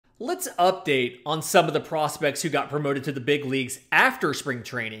let's update on some of the prospects who got promoted to the big leagues after spring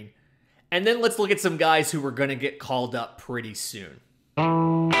training. And then let's look at some guys who are going to get called up pretty soon.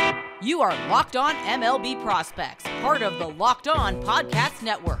 You are Locked On MLB Prospects, part of the Locked On Podcast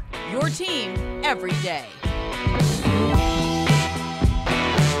Network. Your team every day.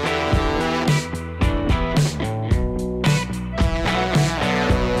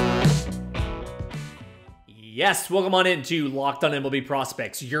 Yes, welcome on into Locked On MLB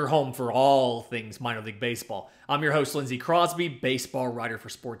Prospects, your home for all things minor league baseball. I'm your host, Lindsey Crosby, baseball writer for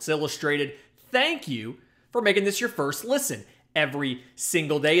Sports Illustrated. Thank you for making this your first listen every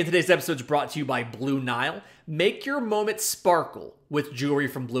single day. And today's episode is brought to you by Blue Nile. Make your moment sparkle with jewelry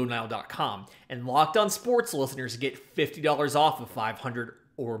from BlueNile.com. And Locked On Sports listeners get $50 off of $500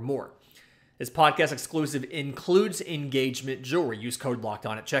 or more. This podcast exclusive includes engagement jewelry. Use code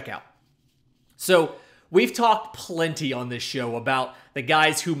LOCKEDON at checkout. So, we've talked plenty on this show about the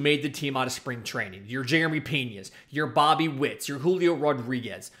guys who made the team out of spring training. Your Jeremy Peñas, your Bobby Witts, your Julio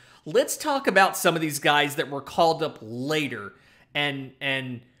Rodriguez. Let's talk about some of these guys that were called up later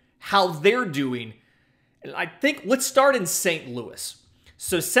and how they're doing. I think let's start in St. Louis.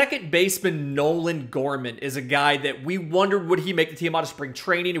 So second baseman Nolan Gorman is a guy that we wondered, would he make the team out of spring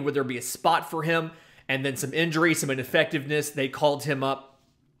training and would there be a spot for him? And then some injury, some ineffectiveness, they called him up.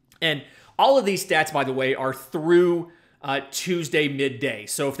 And all of these stats, by the way, are through Tuesday midday.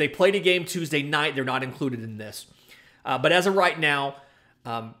 So if they played a game Tuesday night, they're not included in this. But as of right now,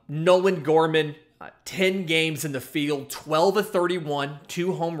 Nolan Gorman, 10 games in the field, 12 of 31,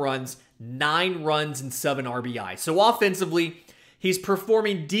 2 home runs, 9 runs, and 7 RBI. So offensively, he's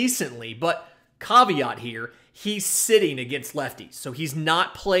performing decently, but caveat here, he's sitting against lefties. So he's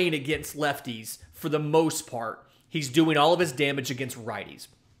not playing against lefties for the most part. He's doing all of his damage against righties.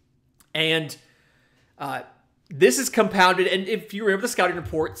 And this is compounded, and if you remember the scouting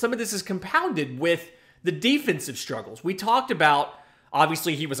report, some of this is compounded with the defensive struggles. We talked about,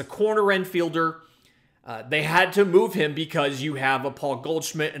 obviously, he was a corner infielder. They had to move him because you have a Paul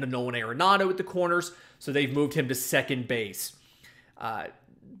Goldschmidt and a Nolan Arenado at the corners, so they've moved him to second base.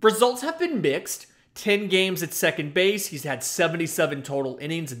 Results have been mixed. 10 games at second base. He's had 77 total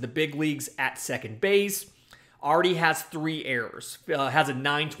innings in the big leagues at second base. Already has 3 errors, has a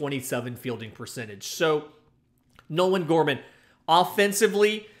 .927 fielding percentage. So, Nolan Gorman,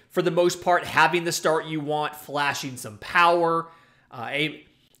 offensively, for the most part, having the start you want, flashing some power,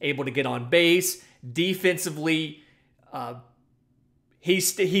 able to get on base. Defensively,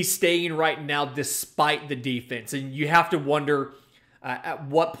 he's staying right now despite the defense. And you have to wonder, at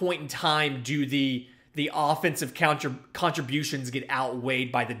what point in time do the offensive contributions get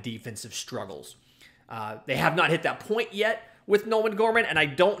outweighed by the defensive struggles? They have not hit that point yet with Nolan Gorman, and I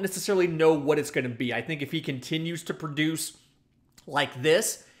don't necessarily know what it's going to be. I think if he continues to produce like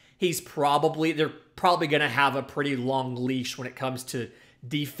this, they're probably going to have a pretty long leash when it comes to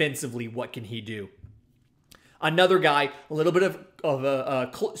defensively, what can he do? Another guy, a little bit of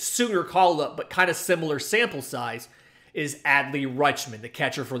a sooner call-up, but kind of similar sample size, is Adley Rutschman, the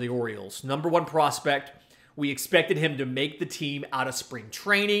catcher for the Orioles. Number 1 prospect. We expected him to make the team out of spring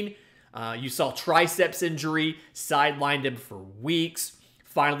training. You saw triceps injury, sidelined him for weeks.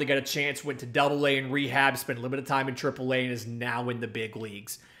 Finally got a chance, went to Double-A in rehab, spent a little bit of time in Triple-A, and is now in the big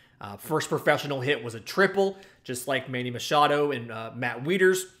leagues. First professional hit was a triple, just like Manny Machado and Matt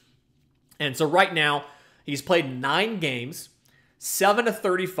Wieters. And so right now, he's played 9 games, 7 of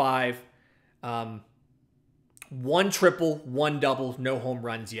 35, 1 triple, 1 double, no home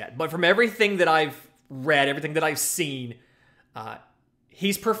runs yet. But from everything that I've read, everything that I've seen,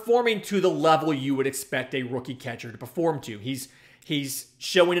 he's performing to the level you would expect a rookie catcher to perform to. He's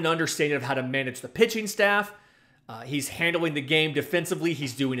showing an understanding of how to manage the pitching staff. He's handling the game defensively.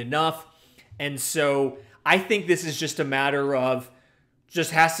 He's doing enough. And so I think this is just a matter of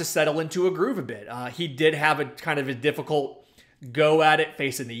just has to settle into a groove a bit. He did have a kind of a difficult go at it,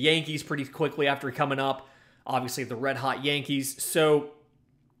 facing the Yankees pretty quickly after coming up. Obviously, the red-hot Yankees. So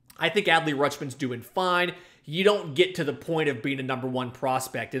I think Adley Rutschman's doing fine. You don't get to the point of being a number 1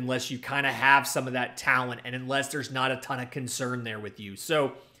 prospect unless you kind of have some of that talent and unless there's not a ton of concern there with you.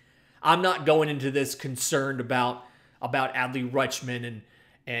 So I'm not going into this concerned about Adley Rutschman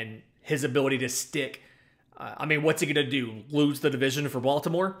and his ability to stick. I mean, what's he going to do? Lose the division for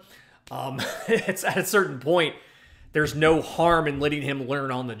Baltimore? It's at a certain point, there's no harm in letting him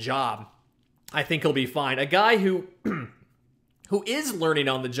learn on the job. I think he'll be fine. A guy who is learning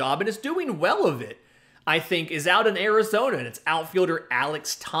on the job and is doing well of it, I think, is out in Arizona, and it's outfielder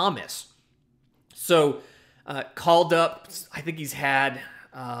Alex Thomas. So, called up, I think he's had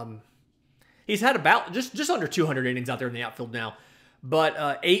about just under 200 innings out there in the outfield now.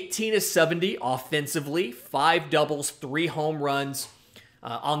 But 18 of 70 offensively, 5 doubles, 3 home runs.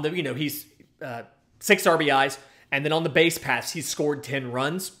 On the, he's 6 RBIs. And then on the base paths, he's scored 10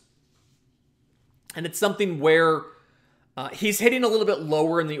 runs. And it's something where he's hitting a little bit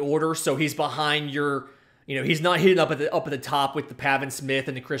lower in the order. So he's behind your, he's not hitting up at the top with the Pavin Smith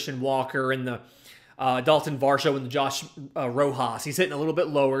and the Christian Walker and the Dalton Varsho and the Josh Rojas. He's hitting a little bit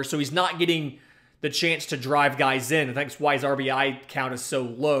lower. So he's not getting the chance to drive guys in. I think that's why his RBI count is so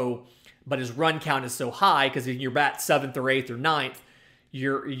low, but his run count is so high, because if you're bat 7th or 8th or 9th,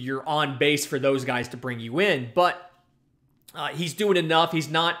 you're on base for those guys to bring you in. But he's doing enough. He's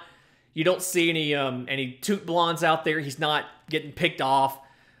not, you don't see any toot blondes out there. He's not getting picked off.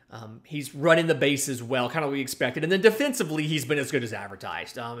 He's running the bases well, kind of what we expected. And then defensively, he's been as good as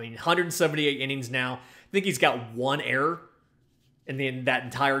advertised. 178 innings now. I think he's got 1 error in that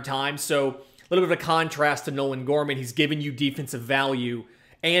entire time. So a little bit of a contrast to Nolan Gorman. He's giving you defensive value,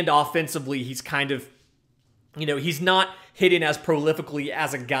 and offensively, he's kind of, he's not hitting as prolifically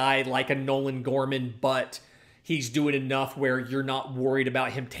as a guy like a Nolan Gorman, but he's doing enough where you're not worried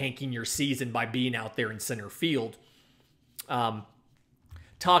about him tanking your season by being out there in center field.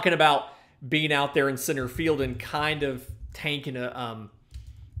 Talking about being out there in center field and kind of tanking I'm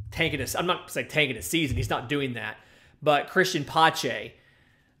not saying tanking a season. He's not doing that. But Christian Pache,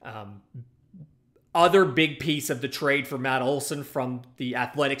 other big piece of the trade for Matt Olson from the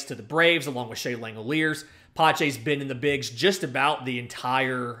Athletics to the Braves, along with Shea Langoliers. Pache's been in the bigs just about the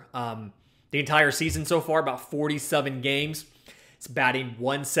entire season so far, about 47 games. It's batting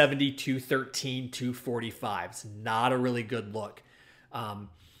 170, 213, 245. It's not a really good look.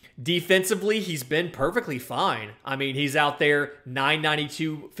 Defensively, he's been perfectly fine. He's out there,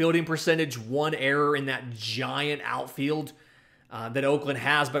 992 fielding percentage, 1 error in that giant outfield that Oakland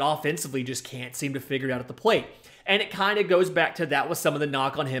has, but offensively just can't seem to figure it out at the plate. And it kind of goes back to that with some of the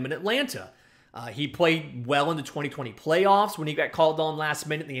knock on him in Atlanta. He played well in the 2020 playoffs when he got called on last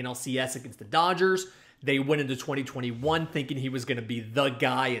minute in the NLCS against the Dodgers. They went into 2021 thinking he was going to be the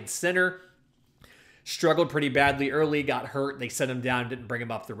guy in center. Struggled pretty badly early, got hurt. They sent him down, didn't bring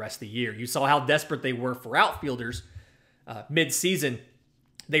him up the rest of the year. You saw how desperate they were for outfielders mid-season.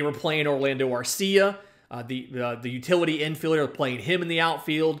 They were playing Orlando Arcia, the utility infielder, playing him in the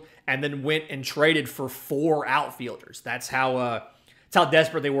outfield, and then went and traded for 4 outfielders. That's how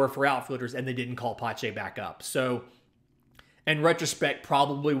desperate they were for outfielders, and they didn't call Pache back up. So, in retrospect,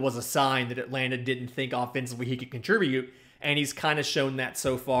 probably was a sign that Atlanta didn't think offensively he could contribute, and he's kind of shown that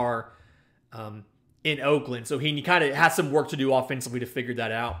so far in Oakland. So he kind of has some work to do offensively to figure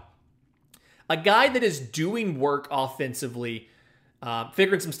that out. A guy that is doing work offensively,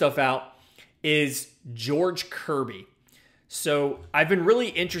 figuring some stuff out, is George Kirby. So I've been really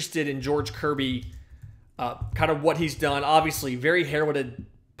interested in George Kirby, kind of what he's done. Obviously, very heralded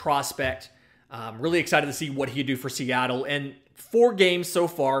prospect. Really excited to see what he can do for Seattle. And 4 games so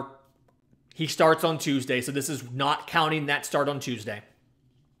far. He starts on Tuesday, so this is not counting that start on Tuesday.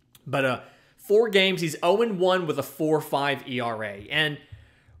 But 4 games, he's 0-1 with a 4.5 ERA. And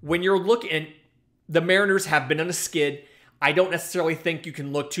when you're looking, the Mariners have been on a skid. I don't necessarily think you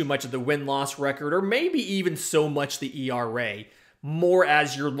can look too much at the win-loss record, or maybe even so much the ERA, more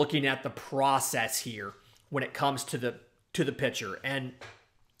as you're looking at the process here when it comes to the pitcher. And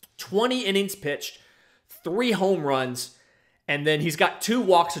 20 innings pitched, 3 home runs, and then he's got 2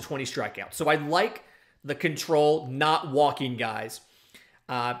 walks to 20 strikeouts. So I like the control, not walking guys.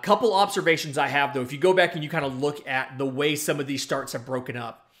 A couple observations I have, though. If you go back and you kind of look at the way some of these starts have broken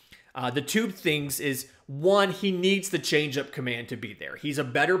up, the 2 things is, 1, he needs the changeup command to be there. He's a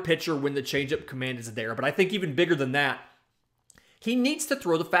better pitcher when the changeup command is there. But I think even bigger than that, he needs to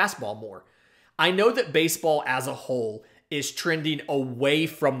throw the fastball more. I know that baseball as a whole is trending away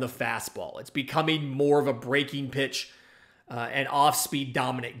from the fastball. It's becoming more of a breaking pitch, an off-speed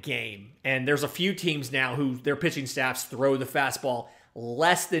dominant game. And there's a few teams now who their pitching staffs throw the fastball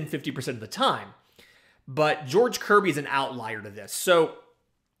less than 50% of the time. But George Kirby is an outlier to this. So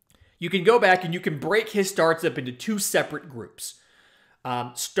you can go back and you can break his starts up into 2 separate groups.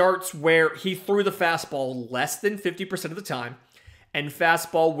 Starts where he threw the fastball less than 50% of the time, and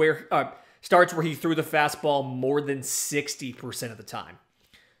starts where he threw the fastball more than 60% of the time.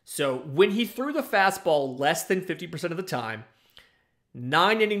 So when he threw the fastball less than 50% of the time,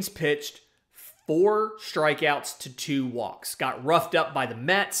 9 innings pitched, 4 strikeouts to 2 walks. Got roughed up by the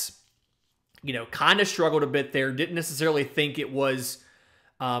Mets. Kind of struggled a bit there. Didn't necessarily think it was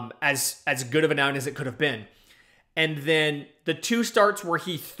as good of an outing as it could have been. And then the 2 starts where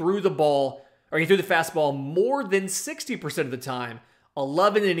he threw the fastball more than 60% of the time,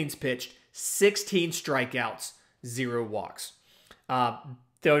 11 innings pitched, 16 strikeouts, 0 walks.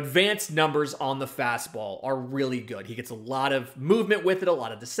 The advanced numbers on the fastball are really good. He gets a lot of movement with it, a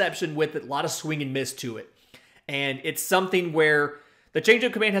lot of deception with it, a lot of swing and miss to it. And it's something where the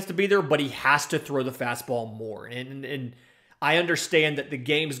changeup command has to be there, but he has to throw the fastball more. And I understand that the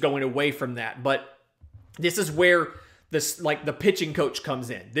game's going away from that, but this is where the pitching coach comes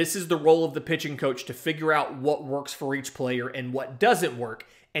in. This is the role of the pitching coach to figure out what works for each player and what doesn't work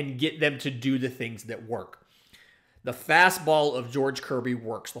and get them to do the things that work. The fastball of George Kirby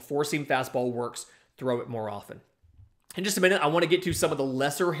works. The four-seam fastball works. Throw it more often. In just a minute, I want to get to some of the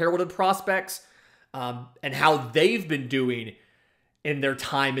lesser heralded prospects and how they've been doing in their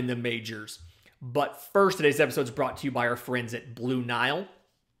time in the majors. But first, today's episode is brought to you by our friends at Blue Nile.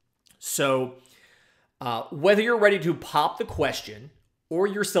 So, whether you're ready to pop the question or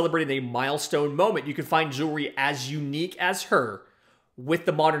you're celebrating a milestone moment, you can find jewelry as unique as her with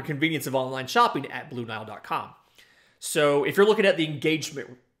the modern convenience of online shopping at BlueNile.com. So if you're looking at the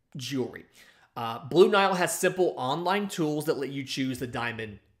engagement jewelry, Blue Nile has simple online tools that let you choose the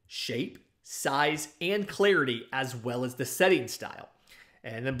diamond shape, size, and clarity, as well as the setting style.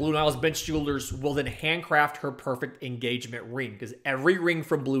 And then Blue Nile's bench jewelers will then handcraft her perfect engagement ring, because every ring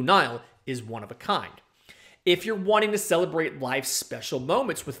from Blue Nile is one of a kind. If you're wanting to celebrate life's special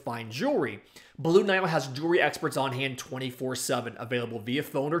moments with fine jewelry, Blue Nile has jewelry experts on hand 24/7, available via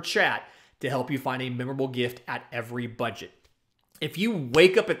phone or chat to help you find a memorable gift at every budget. If you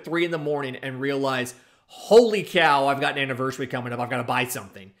wake up at 3 in the morning and realize, holy cow, I've got an anniversary coming up, I've got to buy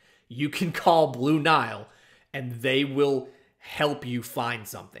something, you can call Blue Nile and they will help you find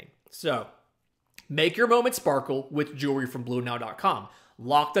something. So, make your moment sparkle with jewelry from BlueNile.com.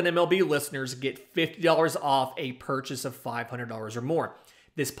 Locked on MLB listeners get $50 off a purchase of $500 or more.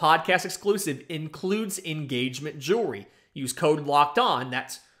 This podcast exclusive includes engagement jewelry. Use code LOCKEDON,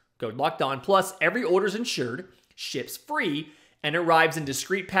 that's code LOCKEDON, plus every order is insured, ships free, and arrives in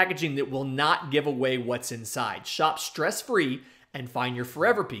discreet packaging that will not give away what's inside. Shop stress-free and find your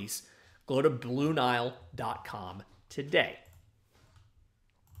forever piece. Go to BlueNile.com today.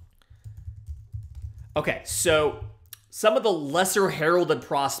 Okay, so some of the lesser heralded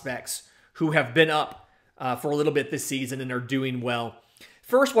prospects who have been up for a little bit this season and are doing well.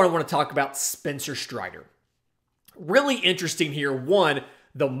 First one I want to talk about, Spencer Strider. Really interesting here. One,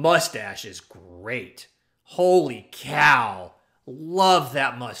 the mustache is great. Holy cow. Love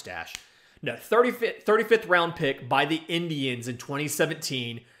that mustache. No, 35th round pick by the Indians in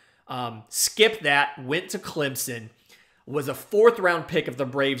 2017. Skipped that, went to Clemson. Was a 4th round pick of the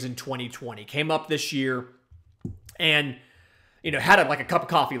Braves in 2020. Came up this year and, had a cup of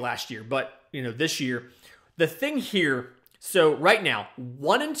coffee last year. But, this year, the thing here, so right now,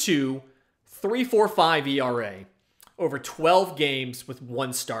 1-2, 3.45 ERA. Over 12 games with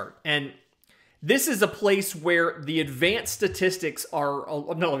 1 start. And this is a place where the advanced statistics are,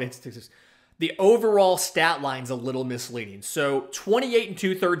 not advanced statistics, the overall stat line's a little misleading. So 28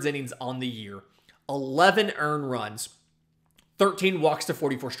 2/3 innings on the year, 11 earned runs, 13 walks to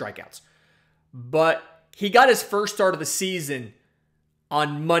 44 strikeouts. But he got his first start of the season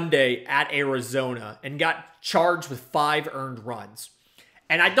on Monday at Arizona and got charged with 5 earned runs.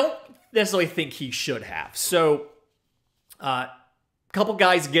 And I don't necessarily think he should have. So, a couple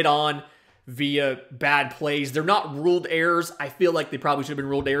guys get on via bad plays. They're not ruled errors. I feel like they probably should have been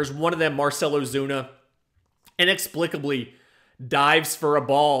ruled errors. One of them, Marcell Ozuna, inexplicably dives for a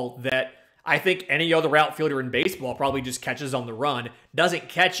ball that I think any other outfielder in baseball probably just catches on the run. Doesn't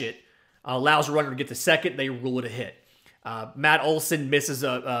catch it. Allows a runner to get to second. They rule it a hit. Matt Olson misses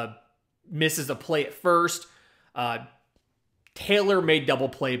a play at first. Taylor made double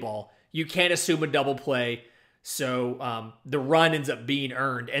play ball. You can't assume a double play. So the run ends up being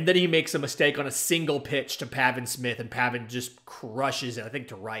earned. And then he makes a mistake on a single pitch to Pavin Smith, and Pavin just crushes it, I think,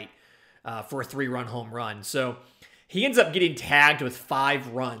 to right for a 3-run home run. So he ends up getting tagged with 5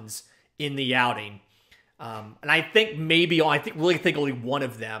 runs in the outing. And I think really think only one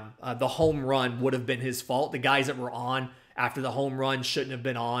of them, the home run, would have been his fault. The guys that were on after the home run shouldn't have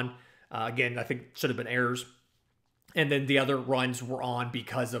been on. Again, I think should have been errors. And then the other runs were on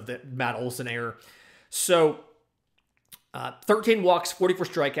because of the Matt Olson error. So 13 walks, 44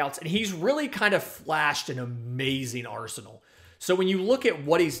 strikeouts, and he's really kind of flashed an amazing arsenal. So when you look at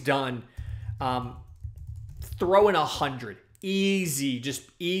what he's done, throwing 100,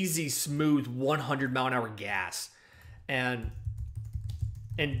 easy, smooth 100-mile-an-hour gas, and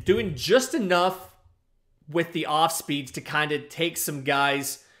doing just enough with the off speeds to kind of take some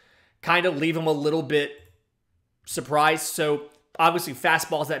guys, kind of leave them a little bit surprised. So obviously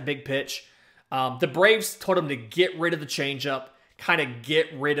fastball's that big pitch. The Braves told him to get rid of the changeup, kind of get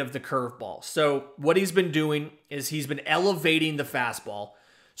rid of the curveball. So what he's been doing is he's been elevating the fastball.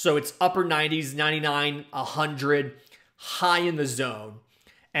 So it's upper 90s, 99, 100, high in the zone.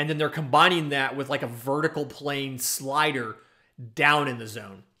 And then they're combining that with like a vertical plane slider down in the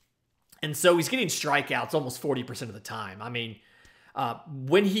zone. And so he's getting strikeouts almost 40% of the time. I mean,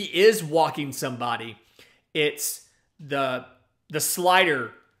 when he is walking somebody, it's the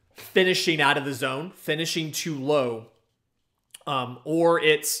slider finishing out of the zone, finishing too low, or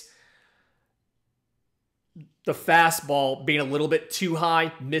it's the fastball being a little bit too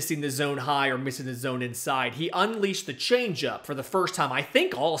high, missing the zone high or missing the zone inside. He unleashed the changeup for the first time, I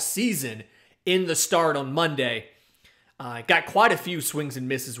think, all season in the start on Monday. Got quite a few swings and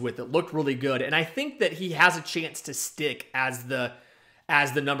misses with it. Looked really good. And I think that he has a chance to stick as the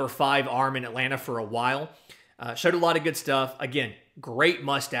number 5 arm in Atlanta for a while. Showed a lot of good stuff. Again, great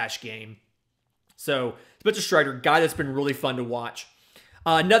mustache game. So, Spencer Strider, guy that's been really fun to watch.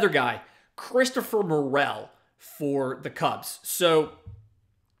 Another guy, Christopher Morel for the Cubs. So,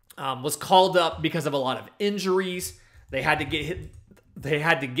 was called up because of a lot of injuries. They had to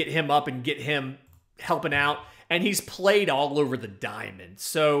get him up and get him helping out. And he's played all over the diamond.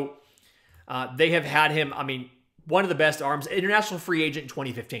 So, they have had him, I mean, one of the best arms, international free agent in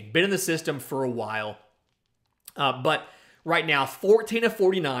 2015. Been in the system for a while. But right now, 14 of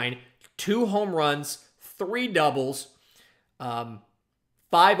 49, 2 home runs, 3 doubles, 5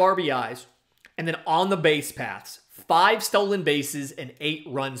 RBIs, and then on the base paths, 5 stolen bases and 8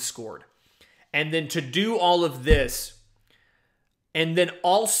 runs scored. And then to do all of this, and then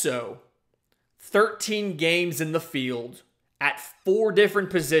also 13 games in the field at 4 different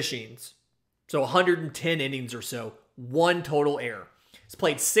positions, so 110 innings or so, 1 total error. He's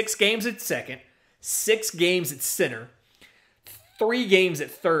played 6 games at second, 6 games at center, 3 games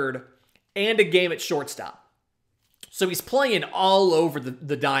at third, and a game at shortstop. So he's playing all over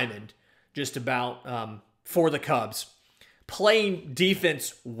the diamond, just about, for the Cubs. Playing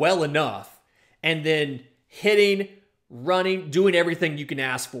defense well enough, and then hitting, running, doing everything you can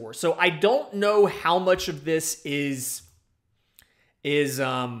ask for. So I don't know how much of this is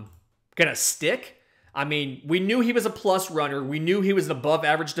gonna stick. I mean, we knew he was a plus runner. We knew he was an above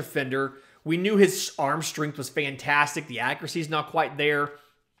average defender. We knew his arm strength was fantastic. The accuracy's not quite there.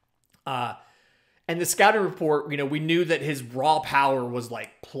 And the scouting report, we knew that his raw power was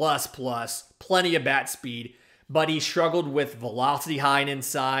like plus, plenty of bat speed, but he struggled with velocity high and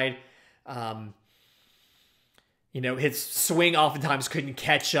inside. His swing oftentimes couldn't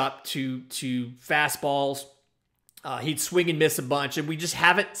catch up to fastballs. He'd swing and miss a bunch, and we just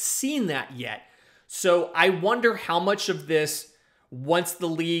haven't seen that yet. So I wonder how much of this, once the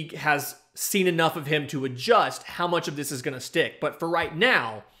league has seen enough of him to adjust, how much of this is going to stick. But for right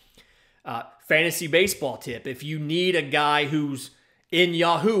now, fantasy baseball tip, if you need a guy who's in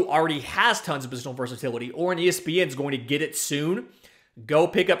Yahoo already has tons of positional versatility, or in ESPN is going to get it soon, go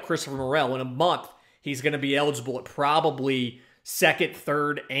pick up Christopher Morel. In a month, he's going to be eligible at probably second,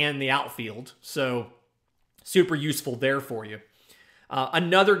 third, and the outfield. So super useful there for you.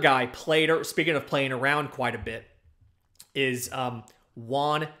 Another guy speaking of playing around quite a bit, is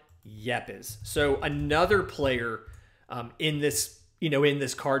Juan Yepez. So another player in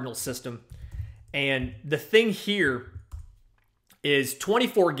this Cardinals system. And the thing here is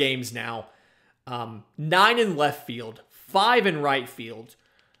 24 games now, 9 in left field, 5 in right field,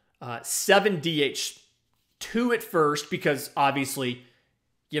 7 DH, 2 at first, because obviously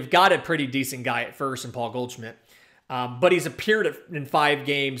you've got a pretty decent guy at first in Paul Goldschmidt. But he's appeared in 5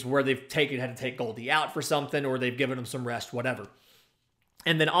 games where they've had to take Goldie out for something, or they've given him some rest, whatever.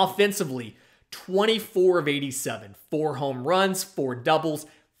 And then offensively, 24 of 87, 4 home runs, 4 doubles,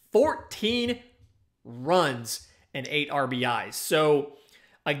 14 runs, and 8 RBIs. So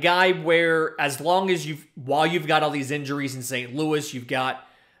a guy where, as long as while you've got all these injuries in St. Louis, you've got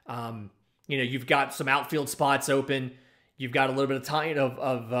some outfield spots open, you've got a little bit of time you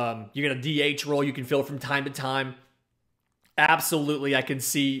got a DH role you can fill from time to time. Absolutely, I can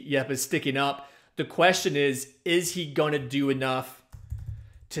see Yepez sticking up. The question is he going to do enough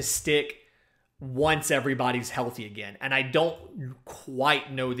to stick once everybody's healthy again? And I don't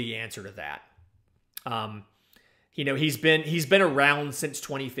quite know the answer to that. He's been around since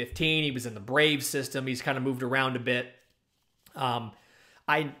 2015. He was in the Braves system. He's kind of moved around a bit.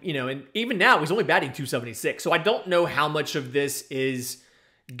 And even now he's only batting .276. So I don't know how much of this is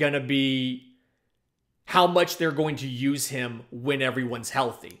going to be how much they're going to use him when everyone's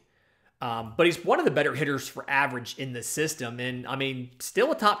healthy. But he's one of the better hitters for average in the system. And,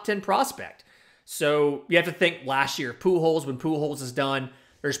 still a top 10 prospect. So you have to think last year, when Pujols is done,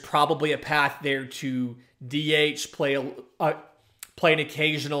 there's probably a path there to DH, play play an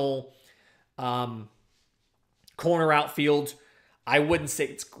occasional corner outfield. I wouldn't say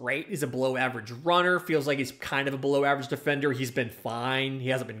it's great. He's a below average runner. Feels like he's kind of a below average defender. He's been fine. He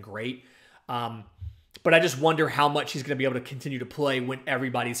hasn't been great. But I just wonder how much he's going to be able to continue to play when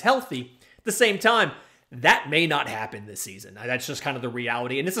everybody's healthy. At the same time, that may not happen this season. That's just kind of the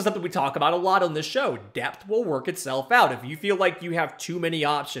reality. And this is something we talk about a lot on this show. Depth will work itself out. If you feel like you have too many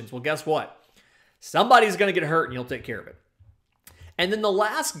options, well, guess what? Somebody's going to get hurt and you'll take care of it. And then the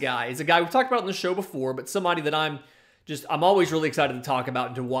last guy is a guy we've talked about on the show before, but somebody that I'm always really excited to talk about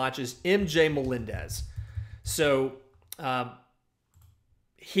and to watch is MJ Melendez. So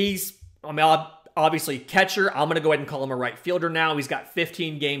obviously catcher. I'm going to go ahead and call him a right fielder now. He's got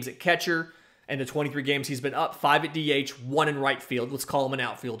 15 games at catcher, and the 23 games he's been up, 5 at DH, 1 in right field. Let's call him an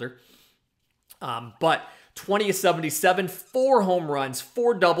outfielder. But 20 of 77, 4 home runs,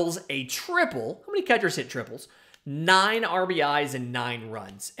 4 doubles, a triple. How many catchers hit triples? 9 RBIs and 9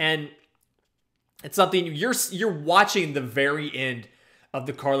 runs. And it's something you're watching the very end of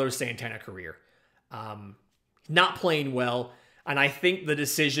the Carlos Santana career. Not playing well. And I think the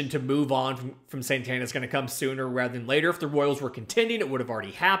decision to move on from Santana is going to come sooner rather than later. If the Royals were contending, it would have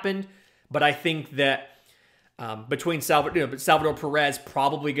already happened. But I think that between Salvador Perez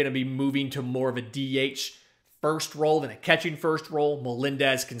probably going to be moving to more of a DH first role than a catching first role.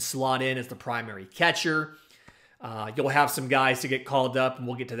 Melendez can slot in as the primary catcher. You'll have some guys to get called up, and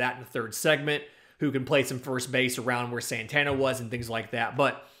we'll get to that in the third segment, who can play some first base around where Santana was and things like that.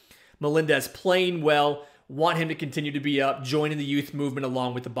 But Melendez playing well. Want him to continue to be up, joining the youth movement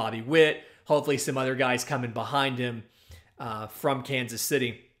along with the Bobby Witt. Hopefully some other guys coming behind him from Kansas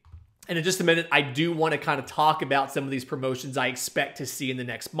City. And in just a minute, I do want to kind of talk about some of these promotions I expect to see in the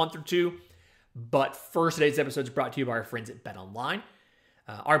next month or two. But first, today's episode is brought to you by our friends at BetOnline.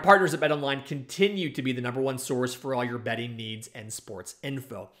 Our partners at BetOnline continue to be the #1 source for all your betting needs and sports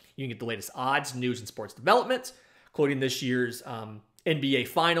info. You can get the latest odds, news, and sports developments, including this year's NBA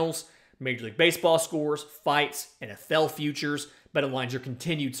Finals, Major League Baseball scores, fights, NFL futures. BetOnline's your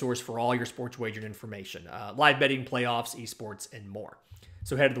continued source for all your sports wagering information, live betting, playoffs, esports, and more.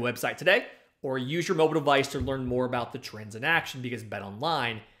 So head to the website today or use your mobile device to learn more about the trends in action, because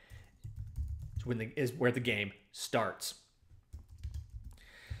BetOnline is where the game starts.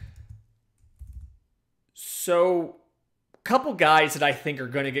 So, a couple guys that I think are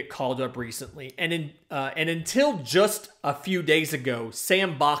going to get called up recently, and until just a few days ago,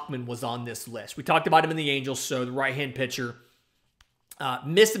 Sam Bachman was on this list. We talked about him in the Angels show, the right-hand pitcher.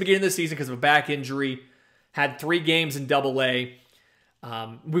 Missed the beginning of the season because of a back injury. Had 3 games in Double-A.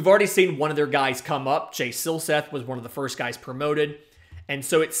 We've already seen one of their guys come up. Chase Silseth was one of the first guys promoted. And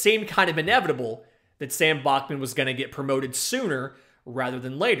so it seemed kind of inevitable that Sam Bachman was going to get promoted sooner rather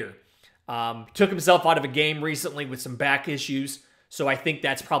than later. Took himself out of a game recently with some back issues, so I think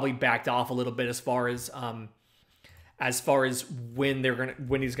that's probably backed off a little bit as far as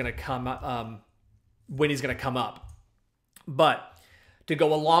when he's gonna come up. But to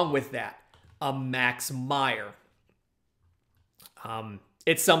go along with that, Max Meyer.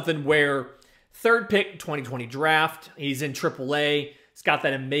 It's something where 3rd pick 2020 draft. He's in AAA. He's got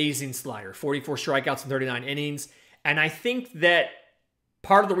that amazing slider, 44 strikeouts in 39 innings, and I think that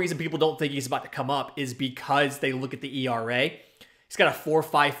part of the reason people don't think he's about to come up is because they look at the ERA. He's got a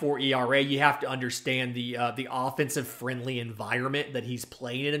 4.54 ERA. You have to understand the offensive-friendly environment that he's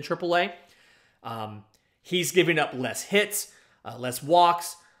playing in AAA. He's giving up less hits, less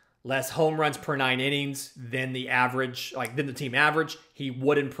walks, less home runs per 9 innings than the team average. He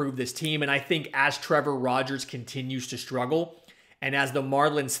would improve this team, and I think as Trevor Rogers continues to struggle, and as the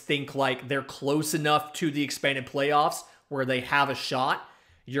Marlins think like they're close enough to the expanded playoffs where they have a shot,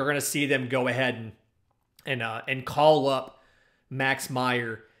 you're going to see them go ahead and call up Max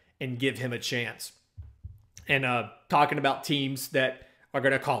Meyer and give him a chance. And talking about teams that are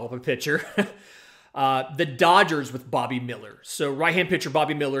going to call up a pitcher, the Dodgers with Bobby Miller. So right-hand pitcher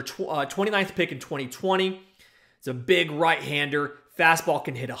Bobby Miller, 29th pick in 2020. It's a big right-hander. Fastball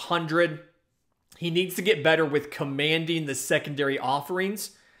can hit 100. He needs to get better with commanding the secondary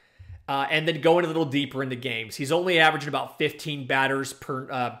offerings. And then going a little deeper into games. He's only averaging about 15 batters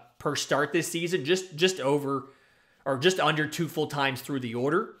per start this season, just under 2 full times through the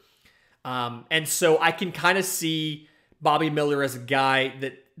order. And so I can kind of see Bobby Miller as a guy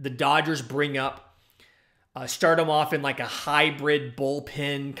that the Dodgers bring up, start him off in like a hybrid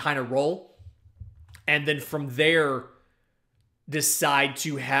bullpen kind of role, and then from there decide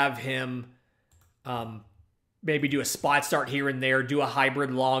to have him maybe do a spot start here and there, do a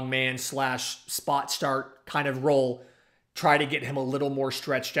hybrid long man / spot start kind of role, try to get him a little more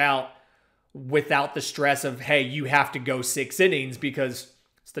stretched out without the stress of, hey, you have to go 6 innings because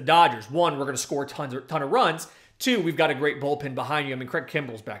it's the Dodgers. 1, we're going to score a ton of runs. 2, we've got a great bullpen behind you. I mean, Craig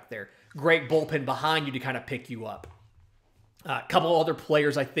Kimbrell's back there. Great bullpen behind you to kind of pick you up. A couple other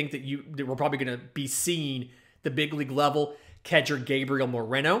players I think that we're probably going to be seeing the big league level. Catcher Gabriel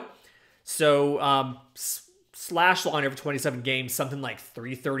Moreno. So slash line over 27 games, something like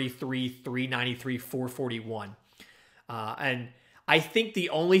 333, 393, 441. And I think the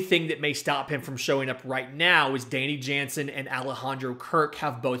only thing that may stop him from showing up right now is Danny Jansen and Alejandro Kirk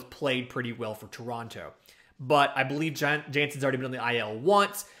have both played pretty well for Toronto. But I believe Jansen's already been on the IL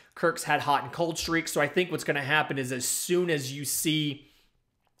once. Kirk's had hot and cold streaks. So I think what's going to happen is as soon as you see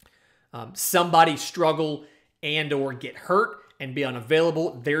somebody struggle and or get hurt and be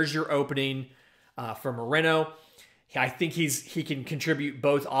unavailable, there's your opening for Moreno. I think he can contribute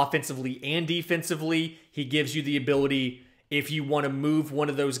both offensively and defensively. He gives you the ability, if you want to move one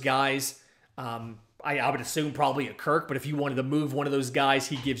of those guys, I would assume probably a Kirk, but if you wanted to move one of those guys,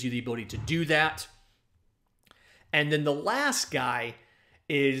 he gives you the ability to do that. And then the last guy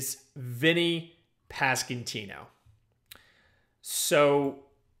is Vinny Pasquantino. So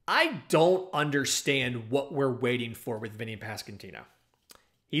I don't understand what we're waiting for with Vinny Pasquantino.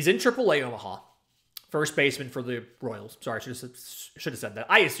 He's in AAA Omaha. First baseman for the Royals. Sorry, I should have said that.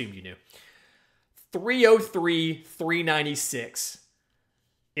 I assumed you knew. 303, 396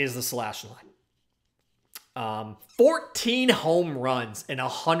 is the slash line. 14 home runs and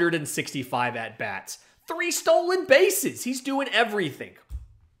 165 at-bats. 3 stolen bases. He's doing everything.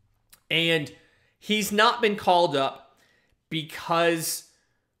 And he's not been called up because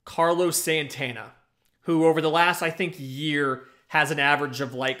Carlos Santana, who over the last, I think, year has a batting average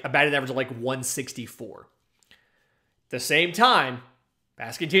of like 164. At the same time,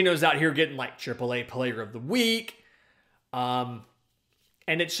 Pasquantino's out here getting like AAA Player of the Week. And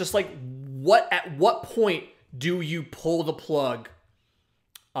it's just like, at what point do you pull the plug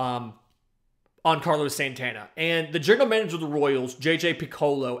on Carlos Santana? And the general manager of the Royals, JJ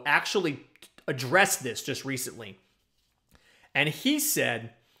Piccolo, actually addressed this just recently. And he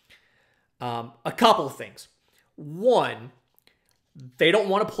said a couple of things. One, they don't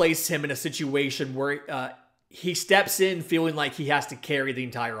want to place him in a situation where he steps in feeling like he has to carry the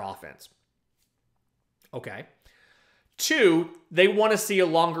entire offense. Okay. 2, they want to see a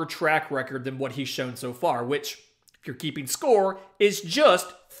longer track record than what he's shown so far, which, if you're keeping score, is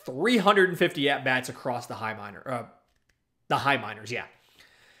just 350 at-bats across the high minors, yeah.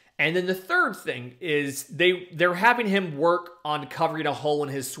 And then the third thing is they're having him work on covering a hole in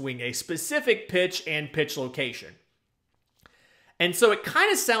his swing, a specific pitch and pitch location. And so it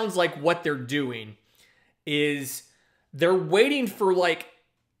kind of sounds like what they're doing is they're waiting for like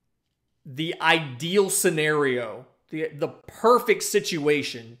the ideal scenario, the perfect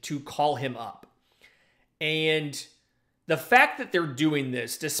situation to call him up. And the fact that they're doing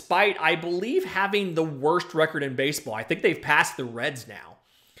this, despite, I believe, having the worst record in baseball, I think they've passed the Reds now,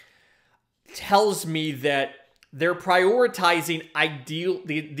 tells me that they're prioritizing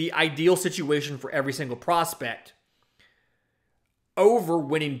the ideal situation for every single prospect over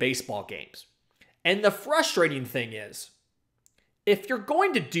winning baseball games. And the frustrating thing is, if you're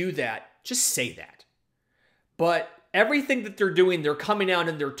going to do that, just say that. But everything that they're doing, they're coming out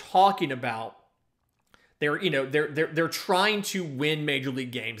and they're talking about, they're trying to win major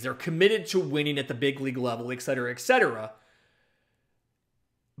league games. They're committed to winning at the big league level, et cetera, et cetera.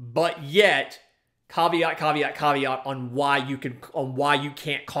 But yet, caveat on why you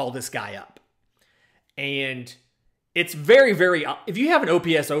can't call this guy up. And it's very, very, if you have an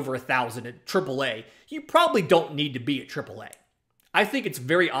OPS over 1,000 at AAA, you probably don't need to be at AAA. I think it's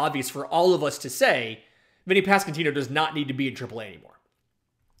very obvious for all of us to say Vinny Pasquantino does not need to be in AAA anymore.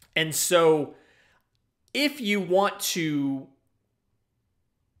 And so if you want to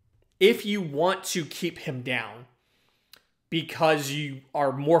keep him down because you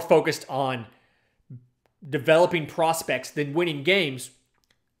are more focused on developing prospects than winning games,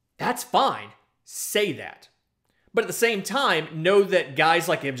 that's fine. Say that. But at the same time, know that guys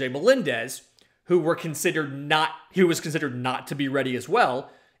like MJ Melendez, who was considered not to be ready as well,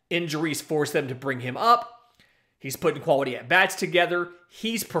 injuries forced them to bring him up. He's putting quality at-bats together.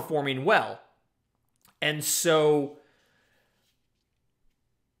 He's performing well. And so,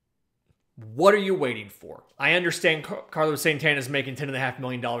 what are you waiting for? I understand Carlos Santana is making $10.5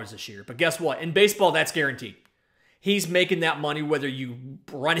 million this year, but guess what? In baseball, that's guaranteed. He's making that money whether you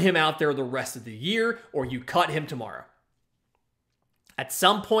run him out there the rest of the year or you cut him tomorrow. At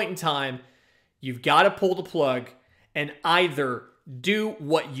some point in time, you've got to pull the plug and either do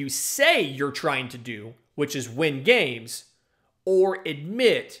what you say you're trying to do, which is win games, or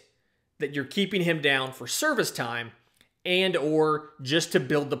admit that you're keeping him down for service time and or just to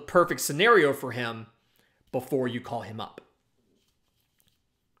build the perfect scenario for him before you call him up.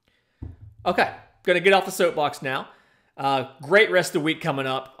 Okay, going to get off the soapbox now. Great rest of the week coming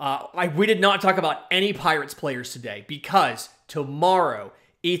up. We did not talk about any Pirates players today because tomorrow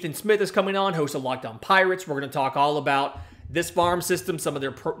Ethan Smith is coming on, host of Locked On Pirates. We're going to talk all about this farm system, some of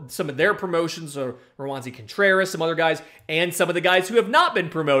their promotions, or Roansy Contreras, some other guys, and some of the guys who have not been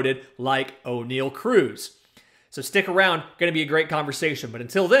promoted, like O'Neal Cruz. So stick around. Going to be a great conversation. But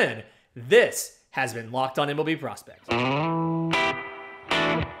until then, this has been Locked On MLB Prospects.